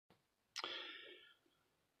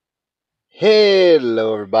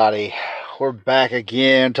Hello, everybody. We're back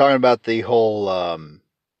again talking about the whole.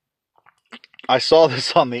 I saw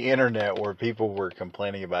this on the internet where people were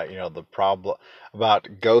complaining about, the problem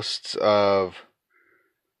about ghosts of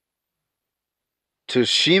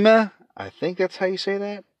Tsushima. I think that's how you say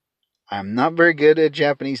that. I'm not very good at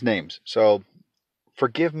Japanese names, so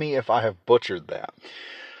forgive me if I have butchered that.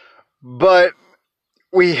 But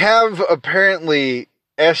we have apparently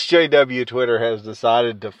SJW Twitter has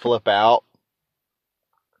decided to flip out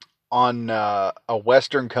on a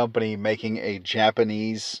Western company making a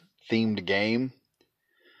Japanese themed game.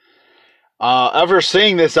 After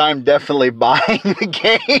seeing this, I'm definitely buying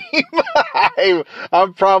the game.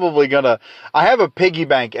 I'm probably gonna. I have a piggy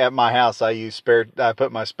bank at my house. I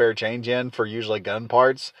put my spare change in for usually gun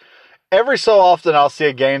parts. Every so often, I'll see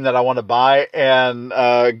a game that I want to buy, and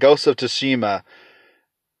Ghost of Tsushima.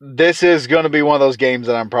 This is going to be one of those games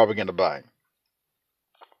that I'm probably going to buy.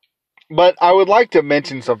 But I would like to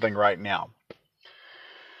mention something right now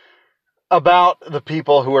about the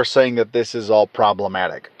people who are saying that this is all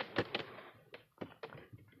problematic.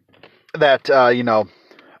 That,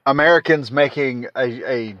 Americans making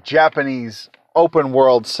a Japanese open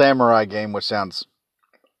world samurai game, which sounds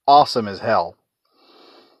awesome as hell,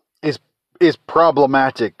 is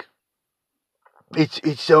problematic.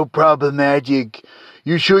 It's so problematic.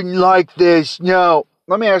 You shouldn't like this. No.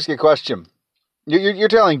 Let me ask you a question. You're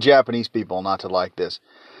telling Japanese people not to like this.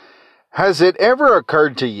 Has it ever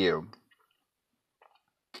occurred to you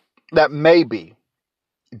that maybe,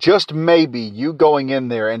 just maybe, you going in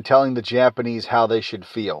there and telling the Japanese how they should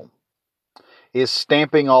feel is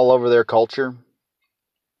stamping all over their culture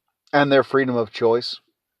and their freedom of choice?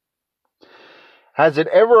 Has it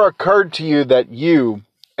ever occurred to you that you,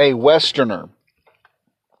 a Westerner,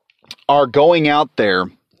 are going out there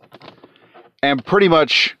and pretty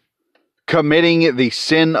much committing the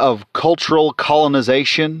sin of cultural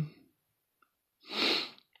colonization?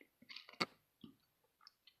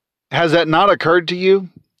 Has that not occurred to you?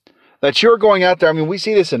 That you're going out there, I mean, we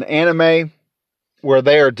see this in anime where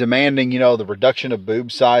they are demanding, the reduction of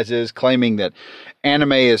boob sizes, claiming that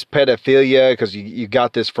anime is pedophilia because you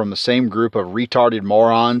got this from the same group of retarded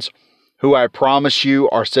morons who I promise you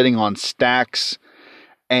are sitting on stacks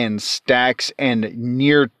and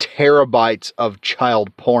near terabytes of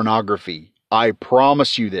child pornography. I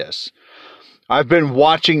promise you this. I've been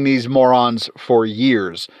watching these morons for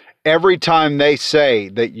years. Every time they say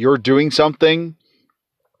that you're doing something,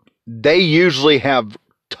 they usually have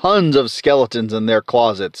tons of skeletons in their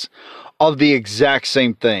closets of the exact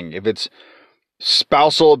same thing. If it's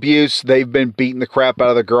spousal abuse, they've been beating the crap out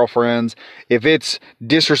of their girlfriends. If it's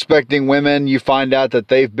disrespecting women, you find out that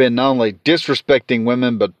they've been not only disrespecting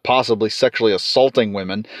women, but possibly sexually assaulting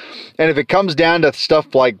women. And if it comes down to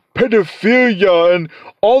stuff like pedophilia and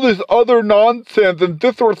all this other nonsense and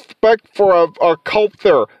disrespect for our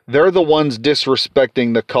culture, they're the ones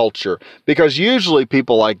disrespecting the culture. Because usually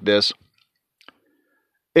people like this,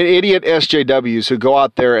 idiot SJWs who go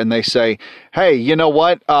out there and they say, hey, you know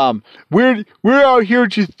what? We're out here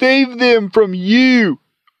to save them from you.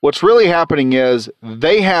 What's really happening is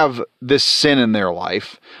they have this sin in their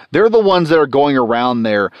life. They're the ones that are going around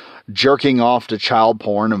there jerking off to child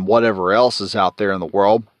porn and whatever else is out there in the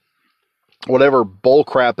world. Whatever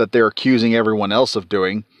bullcrap that they're accusing everyone else of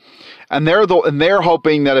doing. And they're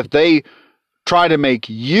hoping that if they try to make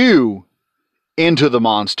you into the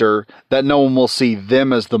monster, that no one will see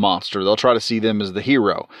them as the monster. They'll try to see them as the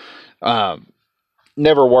hero.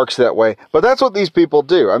 Never works that way. But that's what these people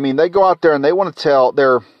do. I mean, they go out there and they want to tell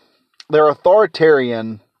they're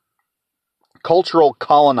authoritarian cultural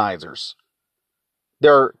colonizers.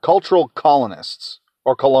 They're cultural colonists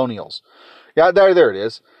or colonials. Yeah, there it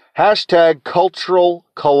is. Hashtag cultural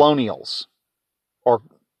colonials.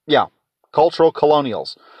 Cultural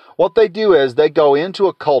colonials. What they do is they go into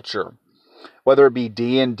a culture, whether it be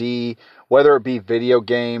D&D, whether it be video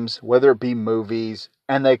games, whether it be movies,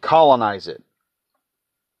 and they colonize it.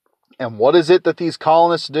 And what is it that these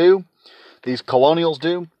colonists do? These colonials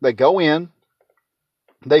do? They go in,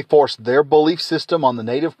 they force their belief system on the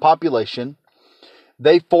native population,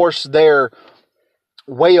 they force their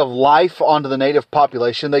way of life onto the native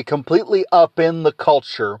population, they completely upend the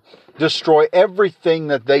culture, destroy everything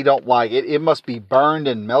that they don't like. It must be burned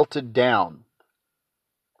and melted down,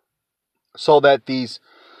 so that these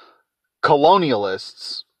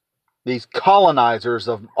colonialists, these colonizers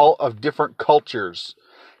of different cultures,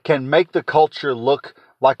 can make the culture look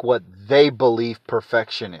like what they believe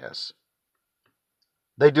perfection is.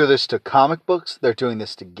 They do this to comic books. They're doing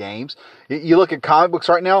this to games. You look at comic books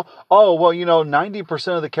right now. Oh, well,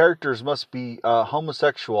 90% of the characters must be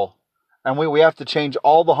homosexual. And we have to change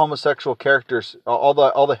all the homosexual characters, all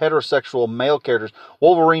the heterosexual male characters.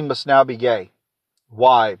 Wolverine must now be gay.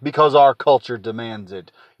 Why? Because our culture demands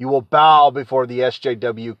it. You will bow before the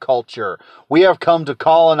SJW culture. We have come to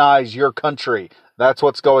colonize your country. That's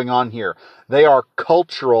what's going on here. They are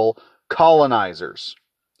cultural colonizers.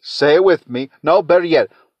 Say it with me. No, better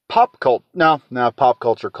yet, pop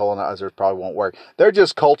culture colonizers probably won't work. They're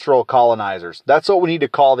just cultural colonizers. That's what we need to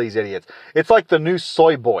call these idiots. It's like the new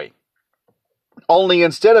soy boy. Only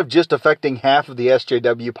instead of just affecting half of the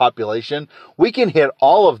SJW population, we can hit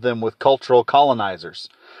all of them with cultural colonizers.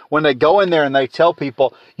 When they go in there and they tell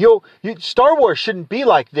people, Star Wars shouldn't be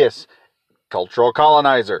like this. Cultural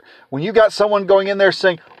colonizer. When you got someone going in there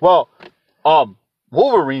saying, well,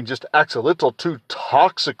 Wolverine just acts a little too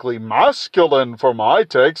toxically masculine for my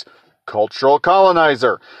takes. Cultural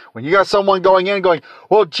colonizer. When you got someone going in and going,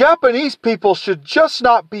 well, Japanese people should just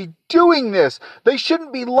not be doing this. They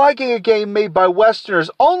shouldn't be liking a game made by Westerners.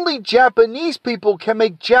 Only Japanese people can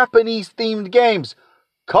make Japanese-themed games.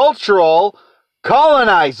 Cultural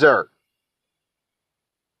colonizer.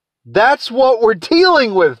 That's what we're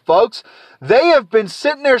dealing with, folks. They have been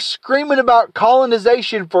sitting there screaming about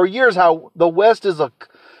colonization for years, how the West is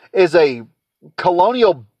a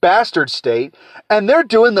colonial bastard state, and they're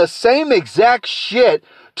doing the same exact shit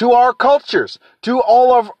to our cultures, to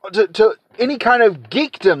any kind of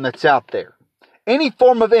geekdom that's out there. Any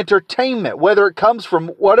form of entertainment, whether it comes from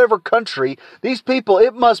whatever country, these people,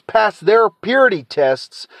 it must pass their purity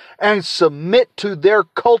tests and submit to their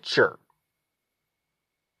culture.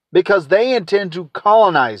 Because they intend to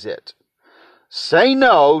colonize it. Say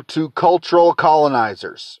no to cultural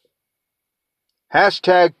colonizers.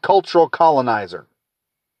 Hashtag cultural colonizer.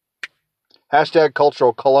 Hashtag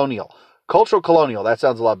cultural colonial. Cultural colonial, that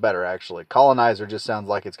sounds a lot better, actually. Colonizer just sounds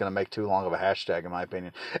like it's going to make too long of a hashtag, in my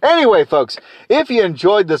opinion. Anyway, folks, if you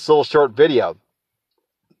enjoyed this little short video,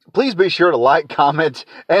 please be sure to like, comment,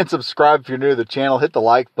 and subscribe if you're new to the channel. Hit the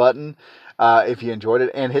like button if you enjoyed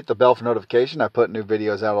it, and hit the bell for notification. I put new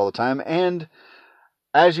videos out all the time. And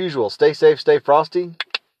as usual, stay safe, stay frosty,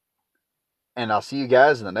 and I'll see you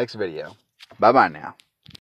guys in the next video. Bye-bye now.